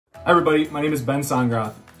Hi everybody, my name is Ben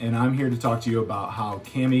Songroth, and I'm here to talk to you about how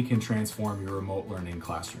Kami can transform your remote learning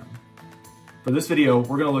classroom. For this video,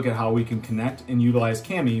 we're going to look at how we can connect and utilize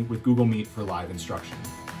Kami with Google Meet for live instruction.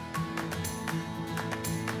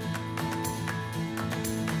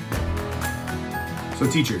 So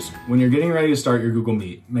teachers, when you're getting ready to start your Google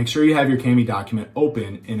Meet, make sure you have your Kami document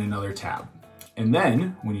open in another tab. And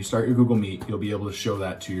then, when you start your Google Meet, you'll be able to show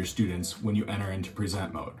that to your students when you enter into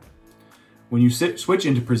present mode. When you switch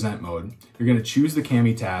into present mode, you're going to choose the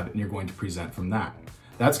Kami tab and you're going to present from that.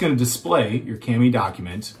 That's going to display your Kami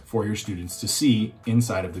document for your students to see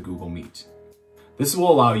inside of the Google Meet. This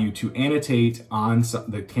will allow you to annotate on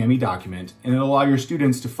the Kami document, and it'll allow your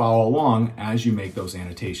students to follow along as you make those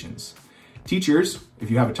annotations. Teachers,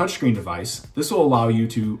 if you have a touchscreen device, this will allow you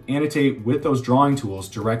to annotate with those drawing tools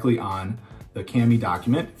directly on the Kami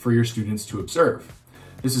document for your students to observe.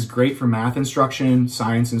 This is great for math instruction,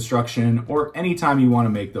 science instruction, or anytime you want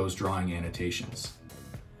to make those drawing annotations.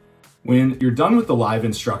 When you're done with the live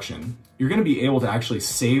instruction, you're going to be able to actually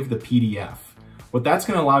save the PDF. What that's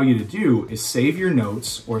going to allow you to do is save your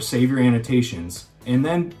notes or save your annotations, and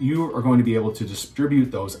then you are going to be able to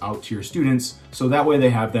distribute those out to your students so that way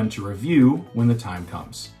they have them to review when the time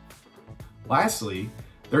comes. Lastly,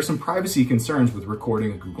 there are some privacy concerns with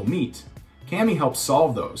recording a Google Meet. Kami helps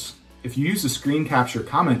solve those. If you use the screen capture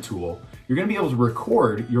comment tool, you're going to be able to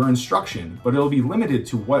record your instruction, but it'll be limited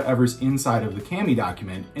to whatever's inside of the Kami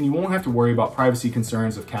document, and you won't have to worry about privacy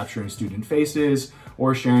concerns of capturing student faces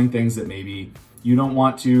or sharing things that maybe you don't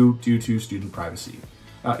want to due to student privacy.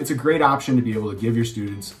 It's a great option to be able to give your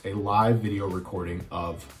students a live video recording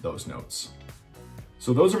of those notes.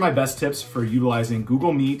 So those are my best tips for utilizing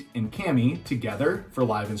Google Meet and Kami together for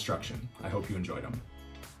live instruction. I hope you enjoyed them.